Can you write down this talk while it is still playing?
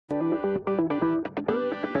Good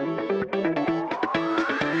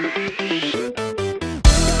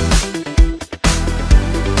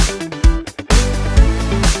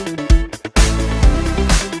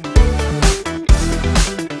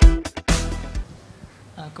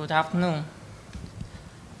afternoon.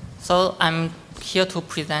 So I'm here to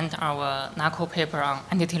present our NACO paper on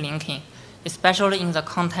entity linking, especially in the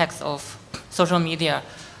context of social media,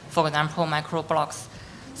 for example, microblogs.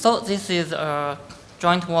 So this is a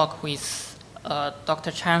joint work with Dr.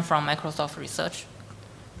 Chang from Microsoft Research.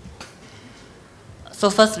 So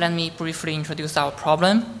first, let me briefly introduce our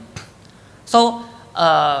problem. So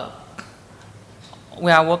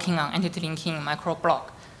we are working on entity linking microblog.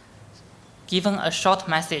 Given a short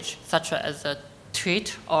message, such as a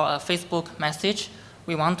tweet or a Facebook message,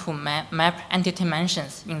 we want to map entity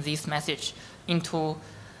mentions in this message into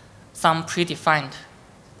some predefined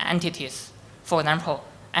entities. For example,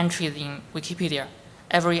 entries in Wikipedia.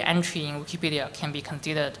 Every entry in Wikipedia can be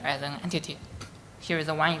considered as an entity. Here is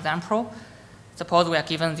one example. Suppose we are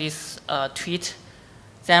given this tweet,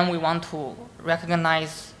 then we want to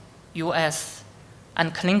recognize US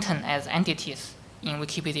and Clinton as entities in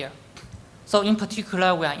Wikipedia. So in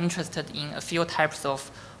particular, we are interested in a few types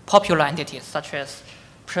of popular entities, such as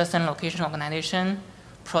person, location, organization,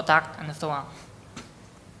 product, and so on.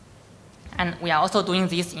 And we are also doing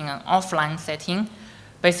this in an offline setting.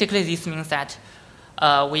 Basically, this means that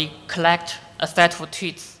we collect a set of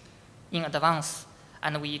tweets in advance,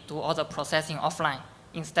 and we do all the processing offline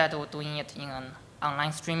instead of doing it in an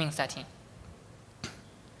online streaming setting.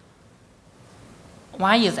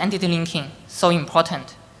 Why is entity linking so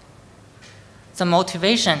important? The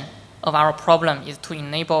motivation of our problem is to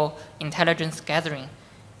enable intelligence gathering.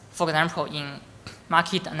 For example, in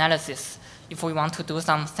market analysis, if we want to do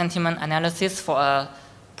some sentiment analysis for a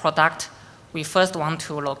product, we first want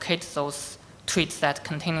to locate those tweets that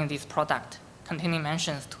containing this product, containing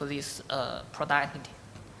mentions to this product entity.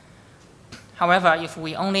 However, if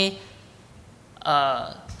we only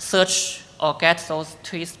search or get those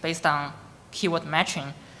tweets based on keyword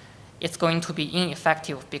matching, it's going to be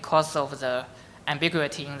ineffective because of the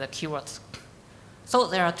ambiguity in the keywords. So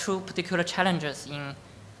there are two particular challenges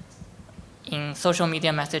in social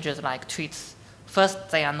media messages like tweets. First,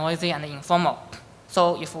 they are noisy and informal.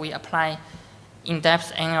 So if we apply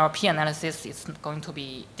in-depth NLP analysis, it's going to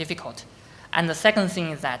be difficult. And the second thing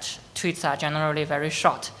is that tweets are generally very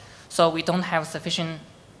short. So we don't have sufficient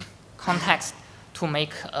context to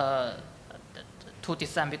make, to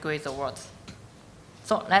disambiguate the words.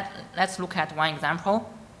 So let's look at one example.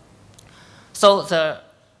 So the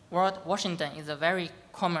word Washington is a very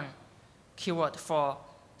common keyword for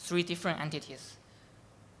three different entities.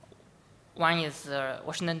 One is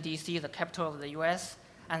Washington, D.C., the capital of the US,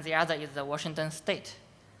 and the other is the Washington state.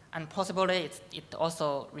 And possibly it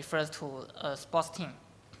also refers to a sports team.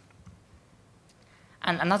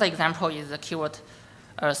 And another example is the keyword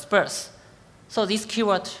Spurs. So this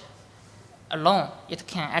keyword alone, it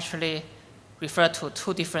can actually refer to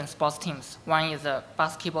two different sports teams. One is a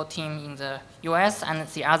basketball team in the US, and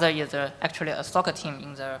the other is actually a soccer team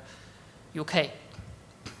in the UK.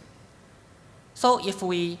 So if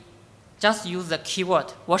we just use the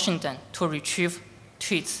keyword Washington to retrieve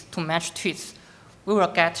tweets, to match tweets, we will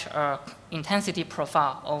get an intensity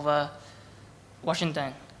profile over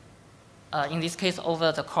Washington, in this case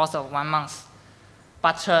over the course of 1 month.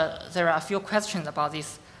 But there are a few questions about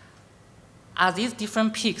this. Are these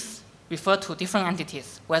different peaks refer to different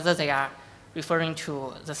entities, whether they are referring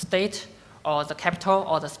to the state or the capital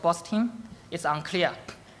or the sports team? It's unclear.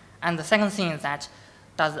 And the second thing is that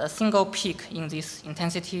does a single peak in this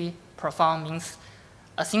intensity profile means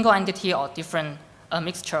a single entity or a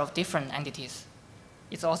mixture of different entities?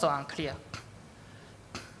 It's also unclear.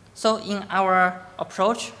 So in our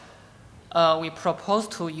approach, we propose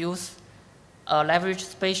to leverage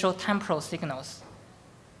spatial temporal signals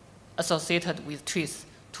associated with tweets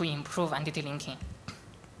to improve entity linking.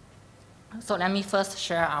 So let me first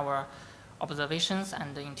share our observations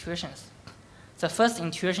and the intuitions. The first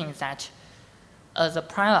intuition is that the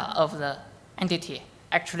prior of the entity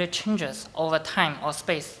actually changes over time or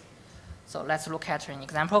space. So let's look at an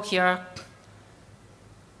example here.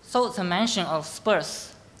 So the mention of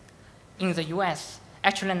Spurs in the US,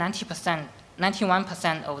 actually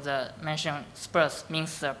 91% of the mention Spurs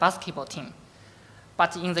means the basketball team.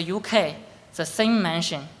 But in the UK, the same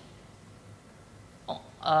mention,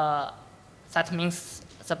 that means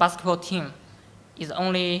the basketball team is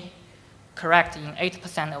only correct in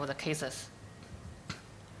 8% of the cases.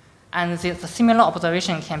 And the similar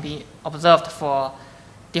observation can be observed for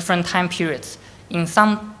different time periods. In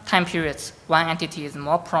some time periods, one entity is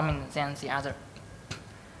more prominent than the other.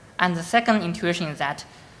 And the second intuition is that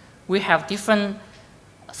we have different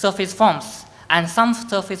surface forms, and some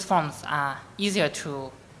surface forms are easier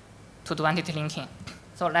to do entity linking.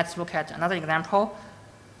 So let's look at another example.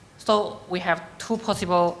 So we have two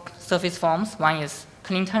possible surface forms. One is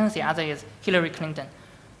Clinton, the other is Hillary Clinton.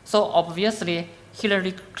 So obviously,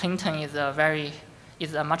 Hillary Clinton is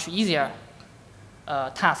a much easier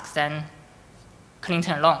task than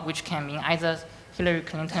Clinton alone, which can mean either Hillary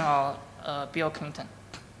Clinton or Bill Clinton.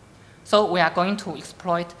 So we are going to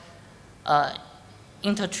exploit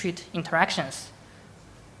inter-tweet interactions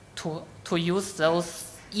to use those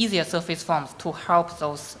easier surface forms to help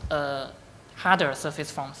those harder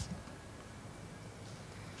surface forms.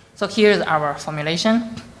 So here's our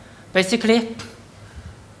formulation. Basically,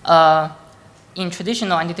 in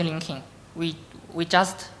traditional entity linking, we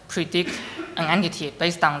just predict an entity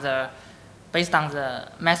based on the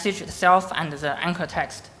message itself and the anchor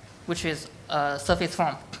text, which is a surface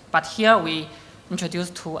form. But here we introduce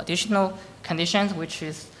two additional conditions, which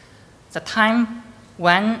is the time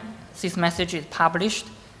when this message is published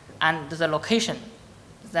and the location,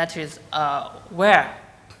 that is where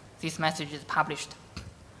this message is published.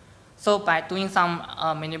 So by doing some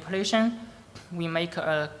manipulation, we make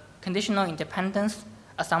a conditional independence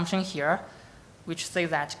assumption here, which says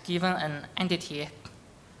that given an entity,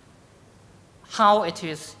 how it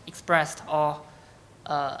is expressed, or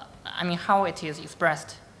how it is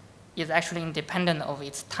expressed is actually independent of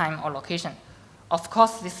its time or location. Of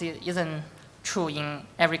course, this isn't true in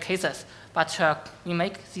every cases, but we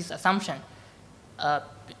make this assumption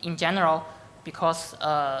in general because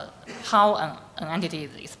how an entity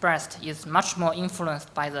is expressed is much more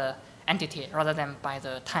influenced by the entity rather than by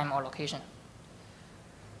the time or location.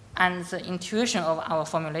 And the intuition of our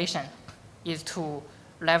formulation is to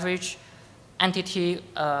leverage entity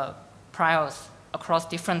priors across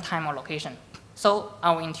different time or location. So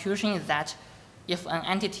our intuition is that if an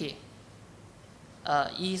entity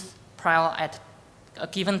is prior at a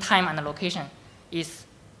given time and location is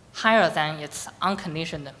higher than its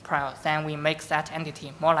unconditioned prior, then we make that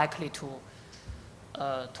entity more likely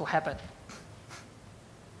to happen.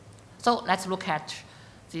 So let's look at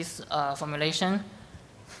this formulation.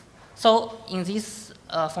 So in this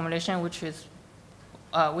formulation, which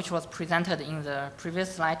was presented in the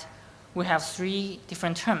previous slide, we have three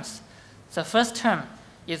different terms. The first term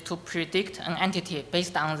is to predict an entity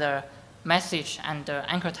based on the message and the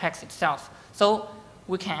anchor text itself. So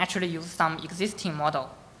we can actually use some existing model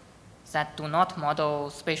that do not model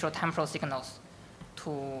spatial temporal signals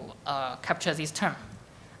to capture this term.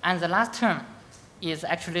 And the last term is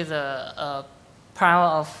actually the prior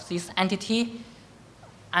of this entity,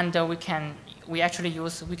 and we actually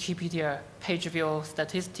use Wikipedia page view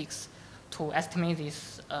statistics to estimate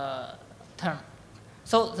this term.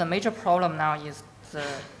 So the major problem now is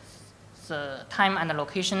the time and the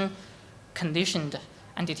location conditioned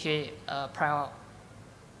entity prior.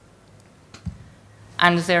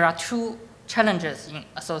 And there are two challenges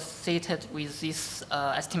associated with this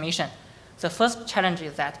estimation. The first challenge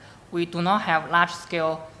is that we do not have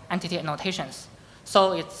large-scale entity annotations.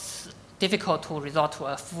 So it's difficult to resort to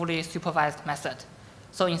a fully supervised method.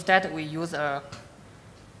 So instead, we use a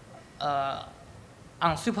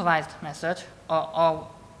unsupervised method, or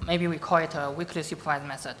maybe we call it a weakly supervised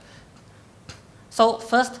method. So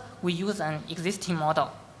first, we use an existing model,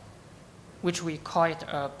 which we call it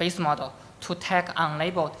a base model, to tag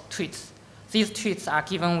unlabeled tweets. These tweets are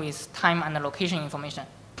given with time and location information.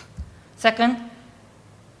 Second,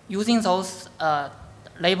 using those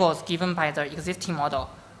labels given by the existing model,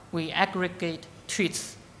 we aggregate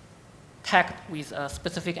tweets tagged with a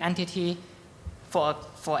specific entity for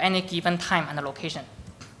any given time and location.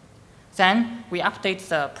 Then we update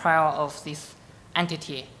the prior of this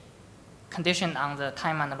entity conditioned on the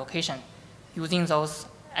time and location using those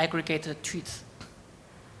aggregated tweets.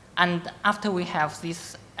 And after we have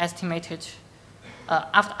this estimated,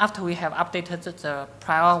 after we have updated the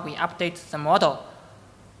prior, we update the model.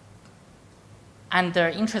 And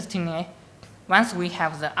interestingly, once we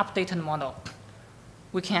have the updated model,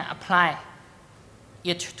 we can apply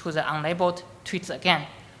it to the unlabeled tweets again.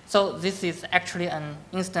 So this is actually an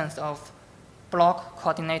instance of block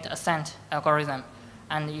coordinate ascent algorithm.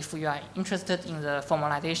 And if you are interested in the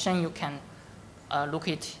formalization, you can look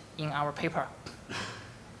it in our paper.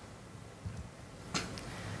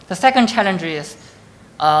 The second challenge is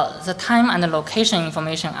the time and the location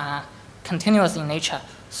information are continuous in nature.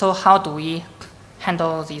 So how do we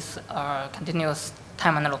handle this continuous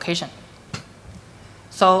time and location?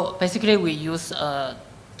 So basically, we use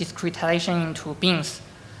discretization into bins.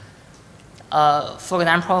 For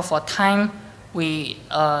example, for time, we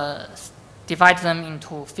divide them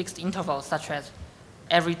into fixed intervals, such as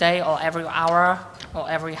every day or every hour or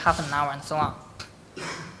every half an hour and so on.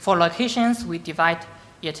 For locations, we divide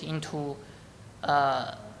it into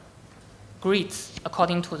grids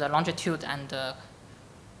according to the longitude and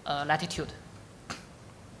latitude.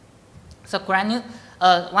 So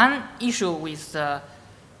one issue with the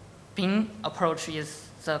bin approach is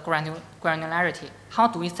the granularity. How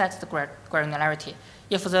do we set the granularity?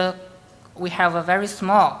 If we have a very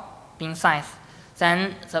small bin size,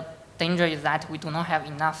 then the danger is that we do not have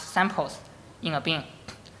enough samples in a bin.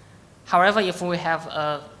 However, if we have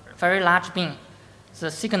a very large bin, the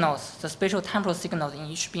signals, the spatial temporal signals in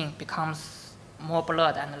each bin becomes more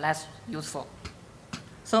blurred and less useful.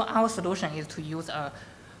 So our solution is to use a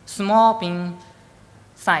small bin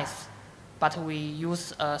size, but we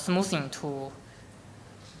use smoothing to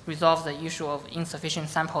resolve the issue of insufficient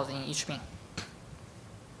samples in each bin.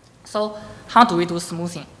 So how do we do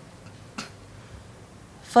smoothing?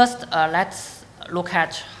 First, let's look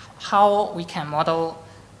at how we can model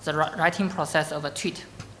the writing process of a tweet.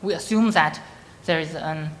 We assume that there is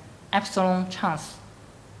an epsilon chance,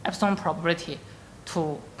 epsilon probability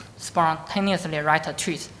to spontaneously write a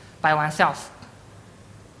tweet by oneself.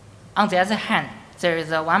 On the other hand, there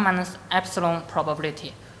is a 1 minus epsilon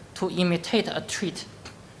probability to imitate a tweet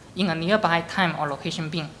in a nearby time or location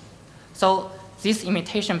bin. So this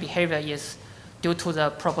imitation behavior is due to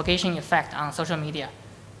the propagation effect on social media.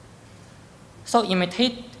 So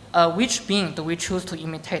imitate, which bin do we choose to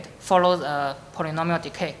imitate follows a polynomial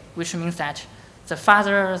decay, which means that the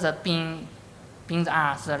farther the bins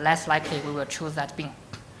are, the less likely we will choose that bin.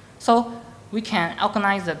 So we can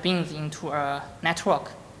organize the bins into a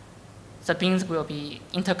network. The bins will be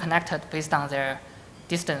interconnected based on their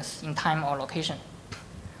distance in time or location.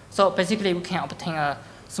 So basically, we can obtain a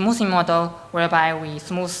smoothing model whereby we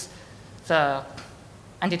smooth the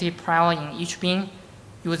entity prior in each bin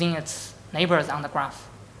using its neighbors on the graph.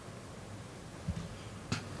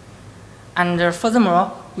 And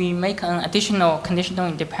furthermore, we make an additional conditional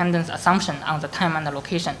independence assumption on the time and the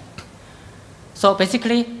location. So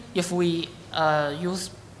basically, if we use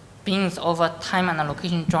bins over time and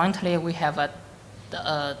location jointly, we have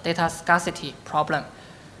a data scarcity problem.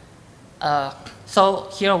 So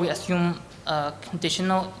here we assume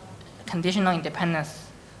conditional independence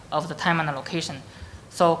of the time and the location.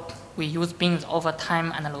 So we use bins over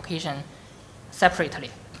time and location separately.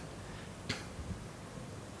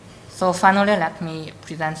 So finally, let me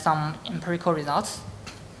present some empirical results.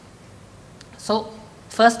 So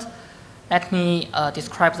first, let me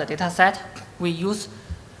describe the data set. We use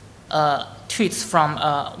tweets from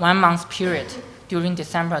a 1 month period during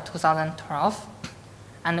December 2012.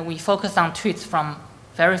 And we focus on tweets from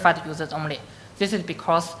verified users only. This is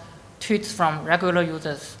because tweets from regular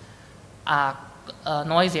users are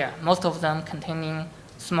noisier, most of them containing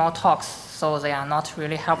small talks, so they are not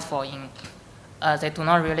really helpful in, they do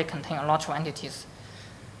not really contain a lot of entities.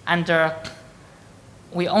 And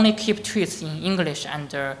we only keep tweets in English and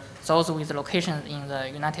those with locations in the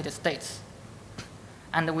United States.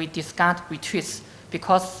 And we discard retweets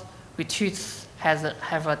because retweets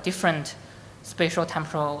have a different spatial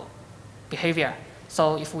temporal behavior.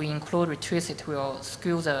 So if we include retweets, it will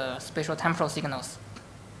skew the spatial temporal signals.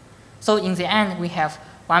 So in the end, we have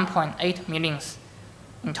 1.8 millions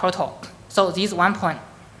in total. So these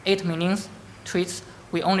 1.8 millions tweets,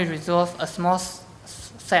 we only reserve a small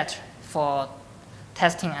set for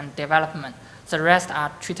testing and development. The rest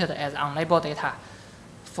are treated as unlabeled data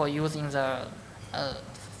for use in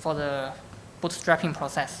for the bootstrapping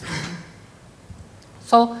process.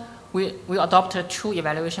 So we adopted two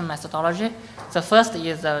evaluation methodology. The first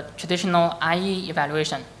is the traditional IE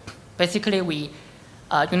evaluation. Basically, we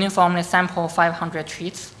uniformly sample 500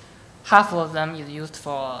 tweets. Half of them is used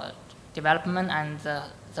for development, and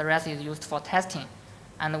the rest is used for testing.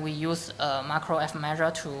 And we use a macro F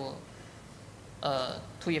measure to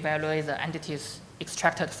evaluate the entities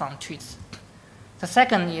extracted from tweets. The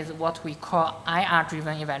second is what we call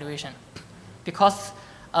IR-driven evaluation, because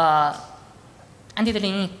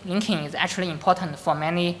entity linking is actually important for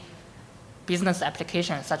many business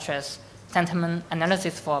applications, such as sentiment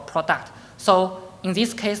analysis for a product. So in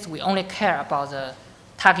this case, we only care about the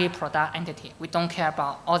target product entity. We don't care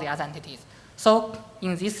about all the other entities. So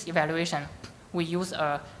in this evaluation, we use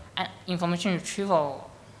an information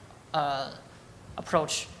retrieval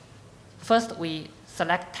approach. First, we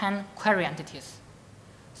select 10 query entities.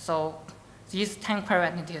 So these 10 query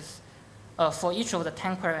entities, for each of the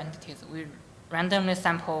 10 query entities, we randomly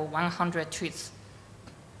sample 100 tweets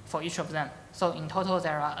for each of them. So in total,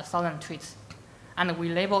 there are 1,000 tweets. And we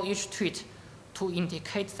label each tweet to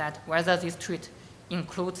indicate that whether this tweet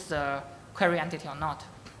includes the query entity or not.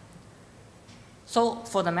 So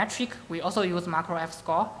for the metric, we also use macro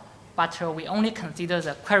F-score, but we only consider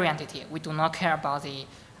the query entity. We do not care about the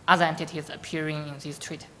other entities appearing in this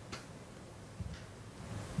trait.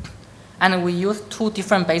 And we use two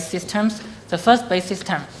different base systems. The first base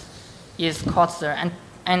system is called the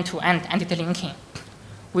end-to-end entity linking,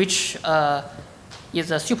 which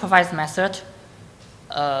is a supervised method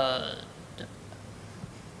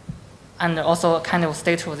and also a kind of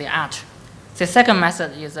state-of-the-art. The second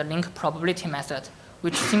method is a link probability method,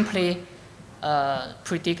 which simply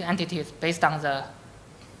predict entities based on the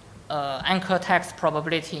anchor text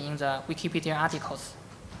probability in the Wikipedia articles.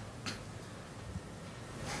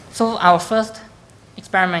 So our first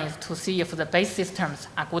experiment is to see if the base systems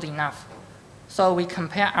are good enough. So we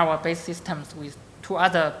compare our base systems with two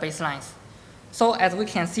other baselines. So as we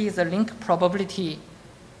can see, the link probability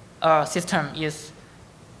system is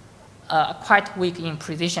quite weak in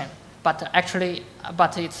precision, but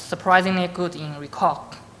it's surprisingly good in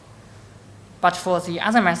recall. But for the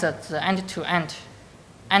other method, the end-to-end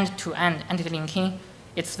entity linking,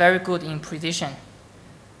 it's very good in precision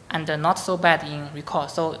and not so bad in recall.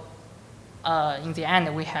 So in the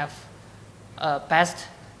end, we have best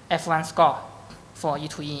F1 score for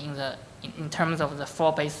E2E in terms of the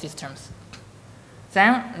 4 base systems.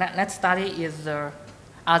 Then let's study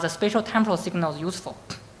are the spatial temporal signals useful?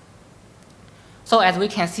 So as we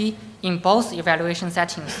can see in both evaluation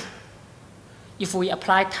settings, if we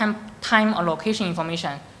apply time or location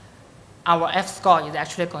information, our F-score is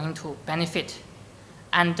actually going to benefit.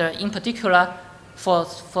 And in particular, for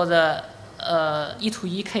the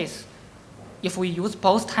E2E case, if we use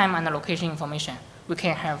both time and location information, we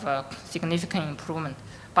can have a significant improvement.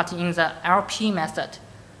 But in the LP method,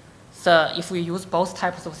 if we use both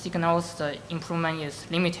types of signals, the improvement is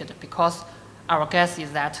limited because our guess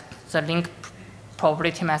is that the link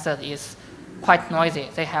probability method is quite noisy.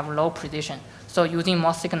 They have low precision. So using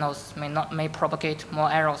more signals may propagate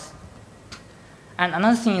more errors. And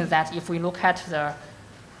another thing is that if we look at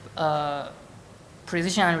the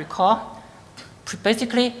precision and recall,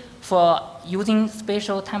 basically for using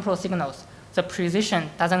spatial temporal signals, the precision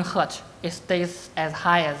doesn't hurt. It stays as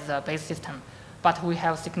high as the base system, but we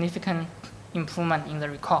have significant improvement in the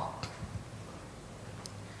recall.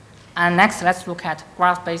 And next, let's look at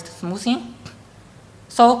graph-based smoothing.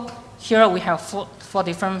 So here we have four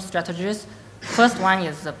different strategies. First one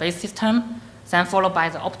is the base system, then followed by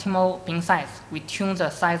the optimal bin size. We tune the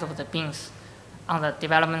size of the bins on the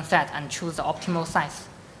development set and choose the optimal size.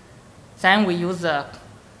 Then we use the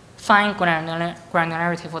fine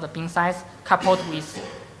granularity for the bin size coupled with,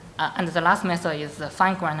 and the last method is the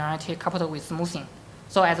fine granularity coupled with smoothing.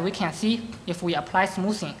 So as we can see, if we apply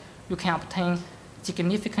smoothing, you can obtain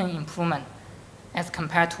significant improvement as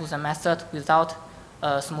compared to the method without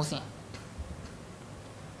smoothing.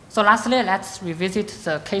 So lastly, let's revisit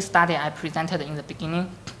the case study I presented in the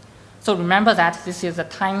beginning. So remember that this is a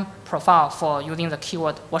time profile for using the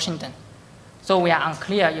keyword Washington. So we are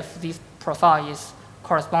unclear if this profile is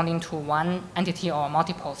corresponding to one entity or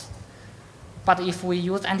multiples. But if we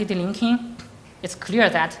use entity linking, it's clear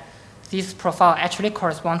that this profile actually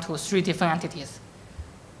corresponds to 3 different entities.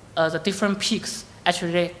 The different peaks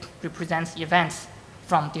actually represent events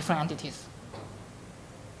from different entities.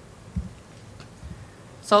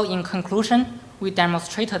 So in conclusion, we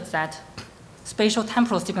demonstrated that spatial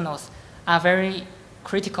temporal signals are very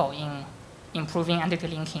critical in improving entity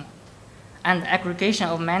linking. And aggregation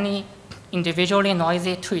of many individually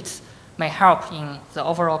noisy tweets may help in the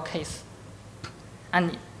overall case.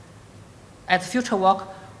 And at future work,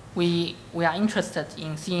 we are interested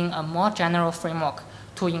in seeing a more general framework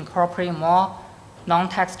to incorporate more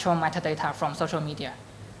non-textual metadata from social media.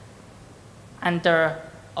 And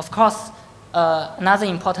of course, another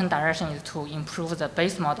important direction is to improve the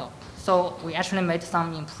base model. So we actually made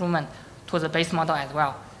some improvement to the base model as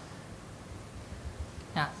well.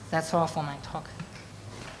 Yeah, that's all for my talk.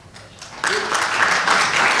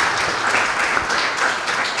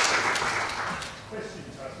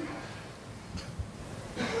 Questions, I think.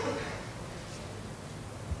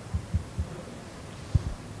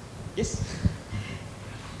 Yes.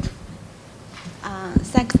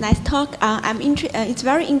 Thanks, nice talk. It's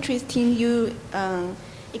very interesting you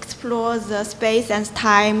explore the space and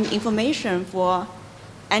time information for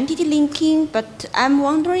entity linking, but I'm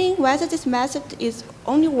wondering whether this method is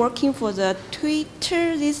only working for the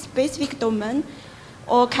Twitter, this specific domain,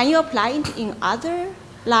 or can you apply it in other,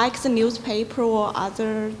 like the newspaper or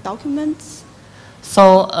other documents?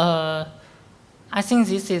 So I think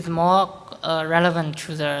this is more relevant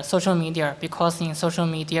to the social media, because in social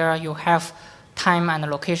media you have time and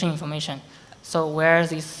location information. So where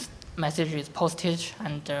this message is posted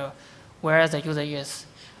and where the user is.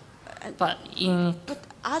 But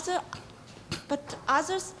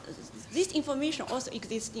others, this information also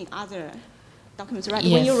exists in other documents, right?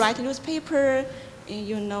 Yes. When you write a newspaper,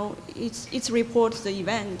 you know it reports the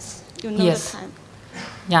events. You know Yes. the time.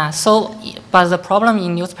 Yeah. So, but the problem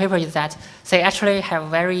in newspaper is that they actually have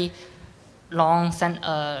very long.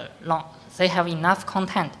 They have enough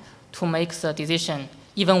content to make the decision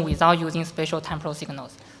even without using spatial temporal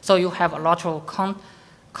signals. So you have a lot of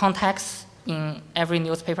context in every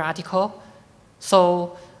newspaper article.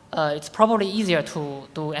 So it's probably easier to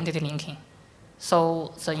do entity linking.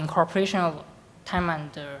 So the incorporation of time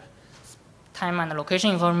and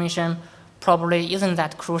location information probably isn't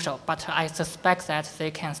that crucial, but I suspect that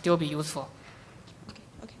they can still be useful.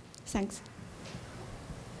 Okay, thanks.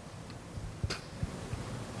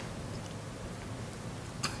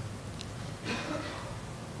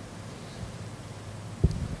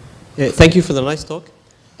 Thank you for the nice talk.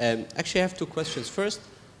 Actually, I have two questions. First,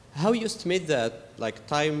 how you estimate that like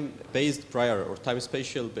time-based prior or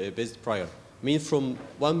time-spatial-based prior? I mean, from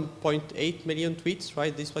 1.8 million tweets,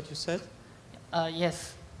 right? This is what you said?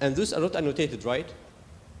 Yes. And those are not annotated, right?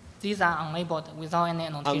 These are unlabeled without any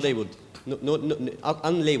annotation. Unlabeled. No,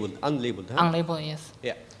 unlabeled. Unlabeled. Huh? Unlabeled, yes.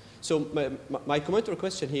 Yeah. So my comment or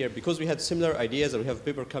question here, because we had similar ideas and we have a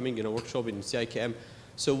paper coming in a workshop in CIKM,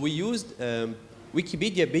 so we used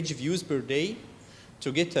Wikipedia page views per day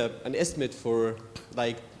to get an estimate for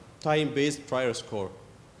like time-based prior score.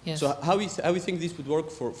 Yes. So how we think this would work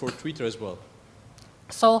for Twitter as well?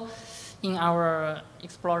 So in our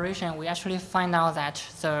exploration, we actually find out that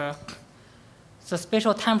the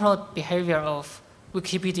spatial temporal behavior of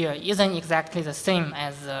Wikipedia isn't exactly the same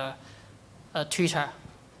as Twitter.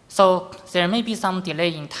 So there may be some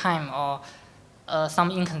delay in time or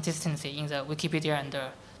some inconsistency in the Wikipedia and the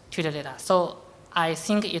Twitter data. So I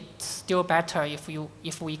think it's still better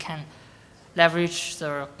if we can leverage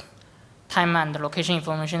the time and location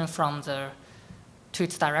information from the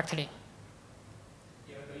tweets directly.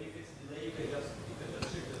 Yeah, but if it's delay, you can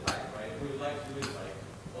just shift the time, right? We would like to do it like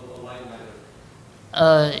on online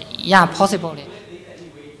manner. Yeah, possibly.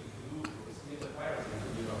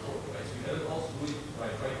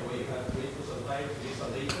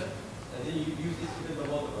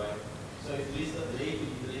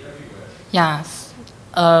 Yes.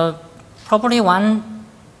 Probably one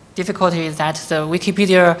difficulty is that the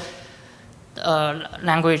Wikipedia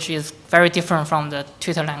language is very different from the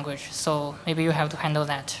Twitter language. So maybe you have to handle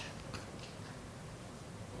that.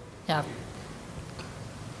 Yeah.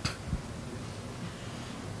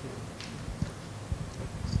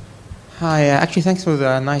 Hi, actually thanks for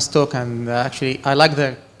the nice talk, and actually I like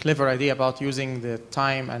the clever idea about using the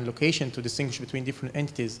time and location to distinguish between different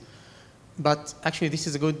entities. But actually this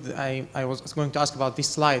is a good, I was going to ask about this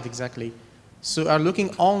slide exactly. So are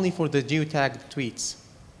looking only for the geotagged tweets?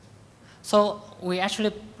 So we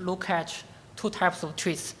actually look at two types of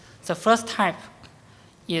tweets. The first type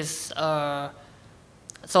is those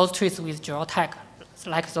tweets with geotag,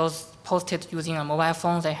 like those posted using a mobile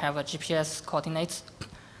phone. They have a GPS coordinates.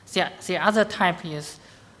 The other type is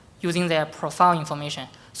using their profile information.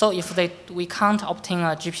 So if we can't obtain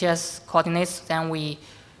a GPS coordinates, then we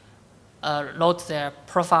load their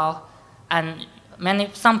profile, and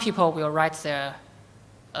some people will write their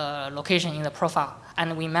location in the profile,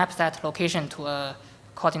 and we map that location to a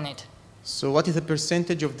coordinate. So what is the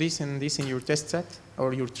percentage of this in your test set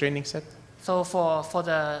or your training set? So for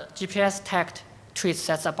the GPS tagged tweets,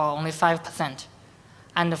 that's about only 5%.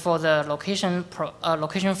 And for the location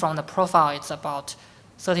from the profile, it's about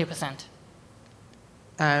 30%.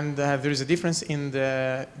 And there is a difference in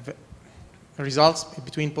the results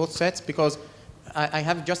between both sets, because I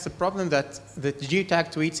have just a problem that the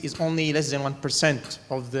geotag tweets is only less than 1%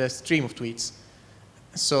 of the stream of tweets.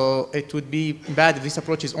 So it would be bad if this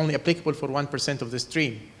approach is only applicable for 1% of the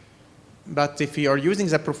stream. But if you are using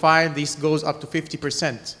the profile, this goes up to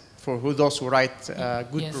 50% for those who write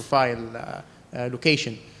good Yes. profile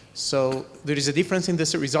location. So there is a difference in the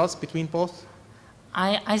results between both?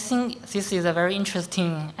 I think this is a very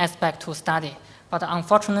interesting aspect to study, but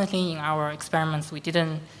unfortunately in our experiments we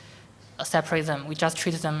didn't separate them. We just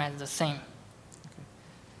treated them as the same. Okay.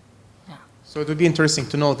 Yeah. So it would be interesting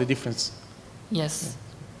to know the difference. Yes. Yeah.